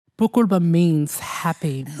Pukulba means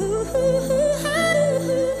happy.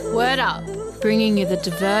 Word Up, bringing you the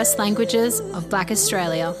diverse languages of Black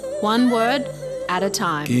Australia, one word at a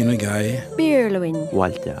time. Kinagay, Birluin,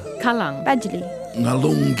 Walter, Kalang, Badjili,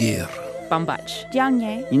 Ngalungir, Bambach,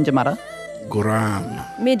 Jiangye, Injamara, Guram,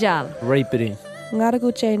 Mijal, Raipiri,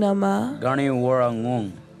 Ngaraguche Nama, Gani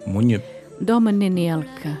Warangong, Munyip,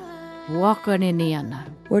 Domaninialka, Wakaniniana,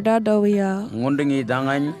 Wardadowia, Ngundingi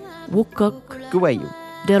Dangan, Wukuk, Kuwayu,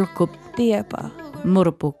 Delkup, Diepa.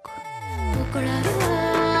 Murpuk.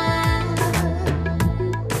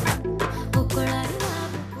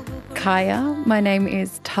 Kaya. My name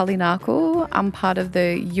is Tully Narkle. I'm part of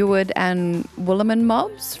the Eward and Woolaman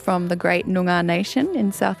mobs from the Great Noongar Nation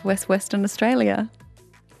in southwest Western Australia.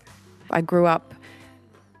 I grew up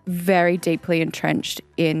very deeply entrenched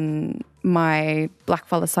in my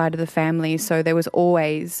blackfella side of the family, so there was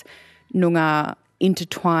always Noongar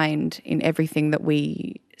intertwined in everything that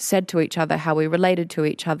we said to each other, how we related to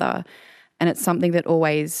each other, and it's something that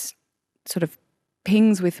always sort of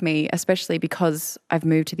pings with me, especially because I've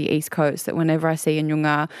moved to the East Coast, that whenever I see a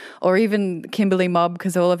Noongar or even Kimberley mob,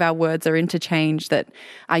 because all of our words are interchanged, that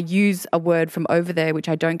I use a word from over there which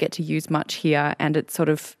I don't get to use much here, and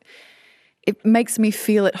it makes me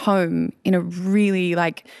feel at home in a really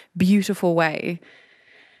beautiful way.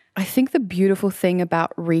 I think the beautiful thing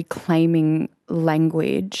about reclaiming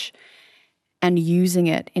language and using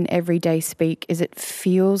it in everyday speak is it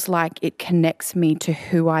feels like it connects me to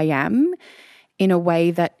who I am in a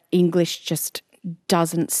way that English just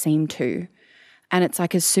doesn't seem to. And it's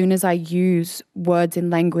like as soon as I use words in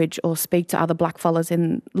language or speak to other blackfellas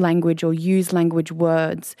in language or use language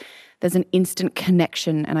words, there's an instant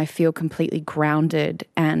connection and I feel completely grounded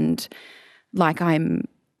and like I'm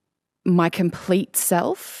my complete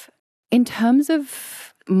self. In terms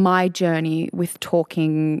of my journey with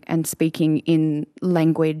talking and speaking in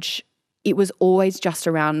language, it was always just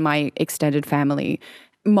around my extended family.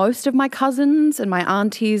 Most of my cousins and my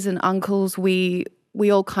aunties and uncles, we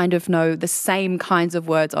all kind of know the same kinds of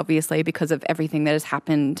words, obviously, because of everything that has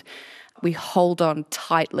happened. We hold on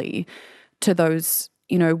tightly to those,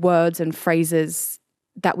 words and phrases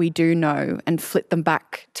that we do know and flip them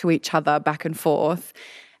back to each other, back and forth.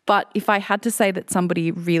 But if I had to say that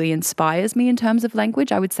somebody really inspires me in terms of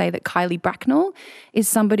language, I would say that Kylie Bracknell is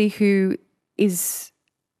somebody who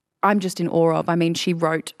I'm just in awe of. I mean, she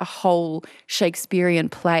wrote a whole Shakespearean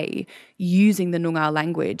play using the Noongar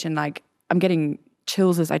language, and I'm getting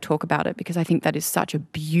chills as I talk about it because I think that is such a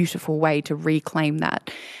beautiful way to reclaim that.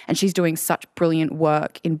 And she's doing such brilliant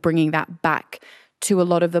work in bringing that back to a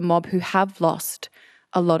lot of the mob who have lost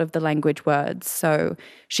a lot of the language words. So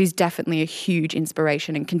she's definitely a huge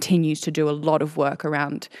inspiration and continues to do a lot of work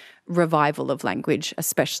around revival of language,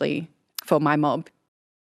 especially for my mob.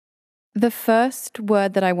 The first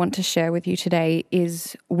word that I want to share with you today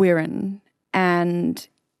is Wirran, and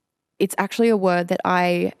it's actually a word that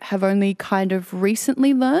I have only kind of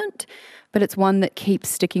recently learnt, but it's one that keeps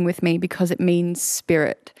sticking with me because it means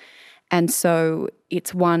spirit. And so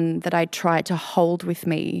it's one that I try to hold with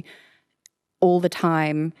me all the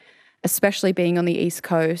time, especially being on the East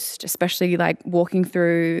Coast, especially walking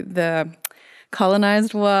through the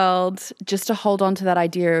colonised world, just to hold on to that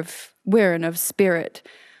idea of Wirran, of spirit,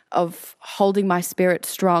 of holding my spirit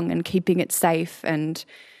strong and keeping it safe. And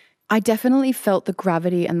I definitely felt the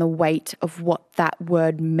gravity and the weight of what that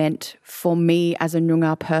word meant for me as a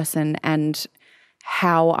Noongar person and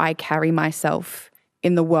how I carry myself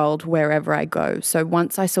in the world wherever I go. So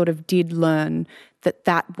once I sort of did learn that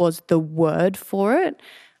that was the word for it,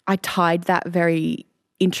 I tied that very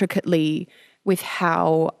intricately with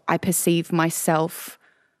how I perceive myself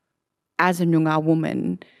as a Noongar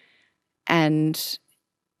woman and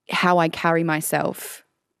how I carry myself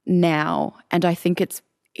now. And I think it's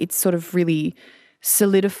sort of really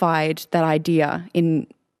solidified that idea in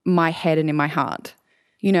my head and in my heart.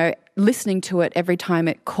 Listening to it every time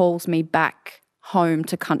it calls me back home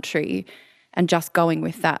to country and just going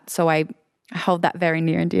with that. So I hold that very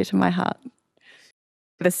near and dear to my heart.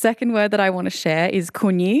 The second word that I want to share is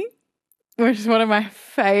kunyi, which is one of my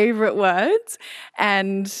favourite words.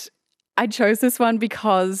 And I chose this one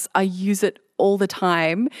because I use it all the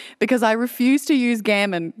time, because I refuse to use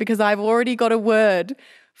gammon because I've already got a word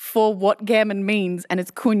for what gammon means, and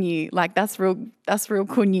it's kunyi. That's real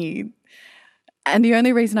kunyi. And the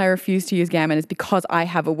only reason I refuse to use gammon is because I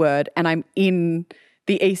have a word and I'm in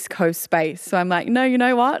the East Coast space. So I'm like, no, you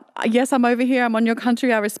know what? Yes, I'm over here. I'm on your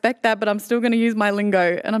country. I respect that, but I'm still going to use my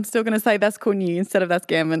lingo and I'm still going to say that's kunyi instead of that's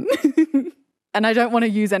gammon. And I don't want to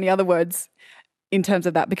use any other words in terms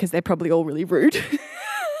of that because they're probably all really rude.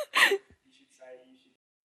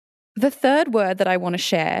 The third word that I want to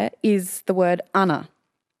share is the word ana.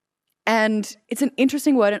 And it's an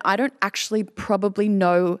interesting word, and I don't actually probably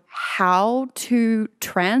know how to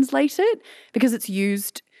translate it because it's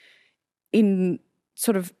used in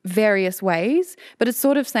sort of various ways. But it's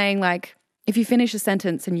sort of saying, like, if you finish a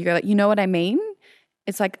sentence and you go, like, you know what I mean?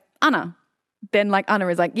 It's like, ana. Then, like, ana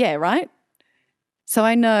is like, yeah, right? So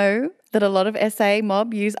I know that a lot of SA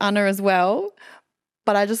mob use ana as well,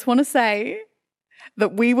 but I just want to say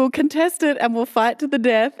that we will contest it and we'll fight to the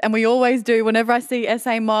death, and we always do. Whenever I see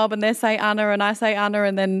SA mob and they say ana and I say ana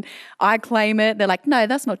and then I claim it, they're like, no,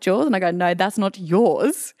 that's not yours. And I go, no, that's not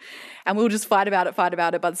yours. And we'll just fight about it. But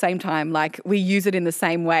at the same time, like, we use it in the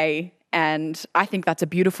same way. And I think that's a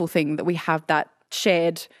beautiful thing, that we have that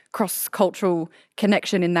shared cross-cultural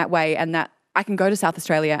connection in that way, and that I can go to South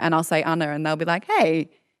Australia and I'll say ana and they'll be like, hey,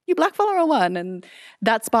 you blackfella or one? And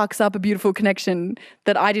that sparks up a beautiful connection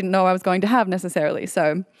that I didn't know I was going to have necessarily.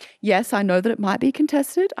 So yes, I know that it might be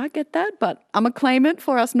contested. I get that, but I'm a claimant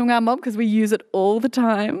for us Noongar mob because we use it all the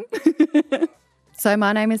time. So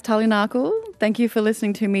my name is Tali Narkle. Thank you for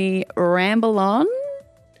listening to me ramble on.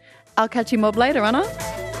 I'll catch you mob later, Anna.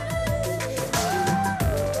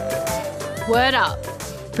 Word Up,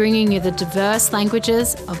 bringing you the diverse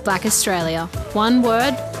languages of Black Australia, one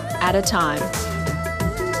word at a time.